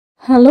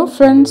Hello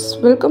friends,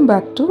 welcome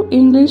back to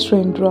English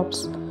Raindrops.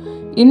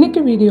 இன்னைக்கு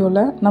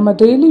வீடியோவில் நம்ம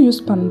டெய்லி யூஸ்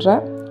பண்ணுற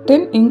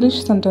 10 இங்கிலீஷ்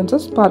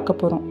சென்டென்சஸ் பார்க்க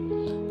போகிறோம்.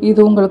 இது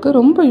உங்களுக்கு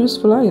ரொம்ப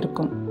யூஸ்ஃபுல்லாக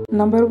இருக்கும்.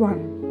 நம்பர்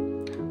 1,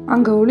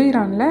 அங்கே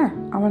ஒளிரான்ல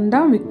அவன்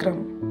தான் Vikram.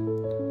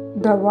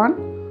 The one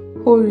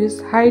who is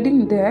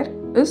hiding there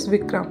is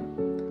Vikram.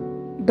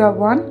 The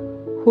one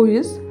who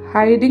is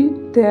hiding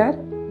there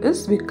is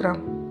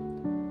Vikram.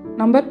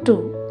 Number 2,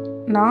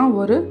 நான்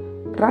ஒரு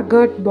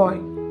rugged boy.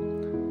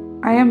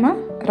 I am a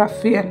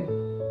ruffian.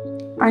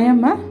 I am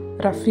a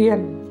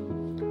ruffian.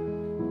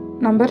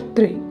 Number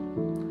 3,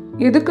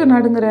 எதுக்கு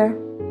நடுங்குற?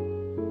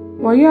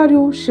 Why are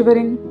you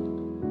shivering?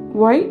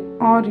 Why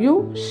are you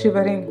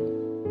shivering?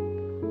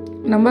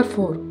 Number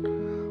 4,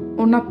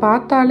 உன்னை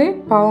பார்த்தாலே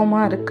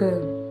பாவமா இருக்கு.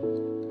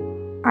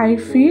 I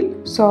feel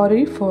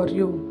sorry for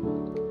you.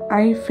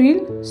 I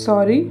feel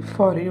sorry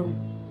for you.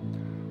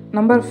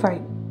 Number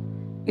 5,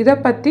 இதை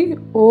பற்றி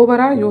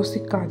ஓவரா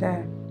யோசிக்காத.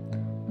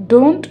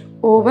 Don't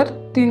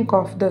overthink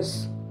of this.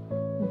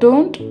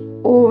 Don't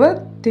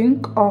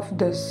overthink of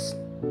this.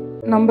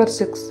 Number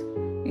 6,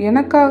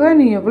 எனக்காக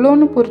நீ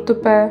எவ்வளோன்னு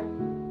பொறுத்துப்ப?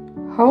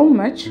 How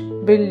much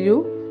will you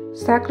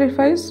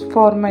sacrifice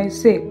for my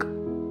sake?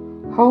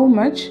 How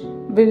much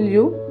will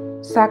you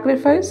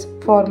sacrifice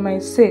for my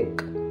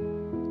sake?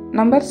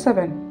 Number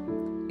 7,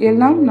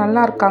 எல்லாம்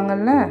நல்லா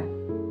இருக்காங்கல்ல?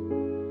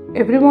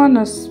 Everyone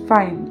is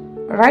fine,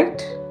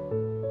 right?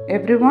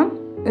 Everyone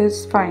is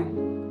fine,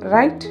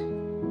 right?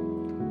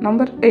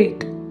 Number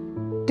 8,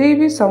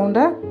 TV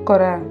சவுண்டை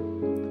குறை.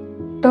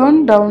 Turn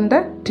down the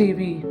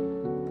TV.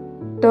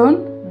 Turn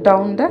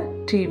down the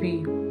TV.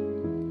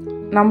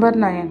 Number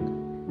 9,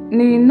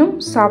 நீ இன்னும்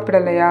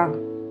சாப்பிடலையா?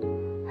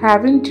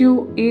 Haven't you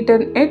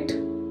eaten it?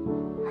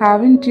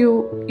 Haven't you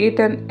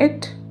eaten it?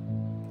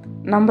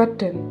 Number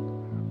 10,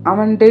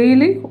 அவன்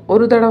daily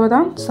ஒரு தடவை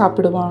தான்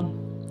சாப்பிடுவான்.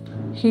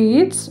 He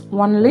eats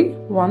only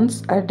once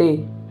a day.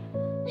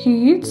 He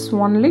eats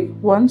only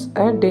once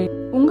a day.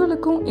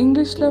 உங்களுக்கும்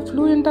இங்கிலீஷில்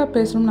ஃப்ளூயண்ட்டாக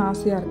பேசணும்னு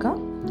ஆசையாக இருக்கா?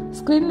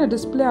 ஸ்க்ரீனில்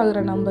டிஸ்பிளே ஆகிற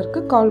நம்பருக்கு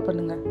கால்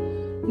பண்ணுங்கள்.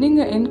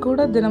 நீங்கள் என்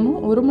கூட தினமும்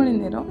 1 மணி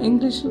நேரம்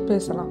இங்கிலீஷில்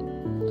பேசலாம்.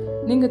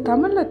 நீங்கள்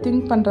தமிழில்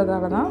திங்க்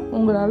பண்ணுறதால தான்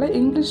உங்களால்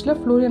இங்கிலீஷில்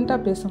ஃப்ளூயண்ட்டாக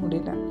பேச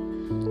முடியல.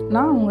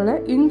 நான் உங்களை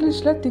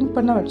இங்கிலீஷில் திங்க்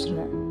பண்ண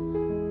வச்சுருவேன்.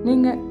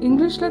 நீங்கள்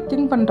இங்கிலீஷில்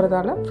திங்க்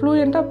பண்ணுறதால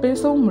ஃப்ளூயண்ட்டாக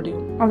பேசவும்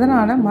முடியும்.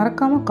 அதனால்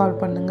மறக்காமல் கால்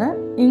பண்ணுங்கள்.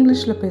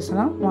 இங்கிலீஷில்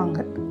பேசலாம் வாங்க.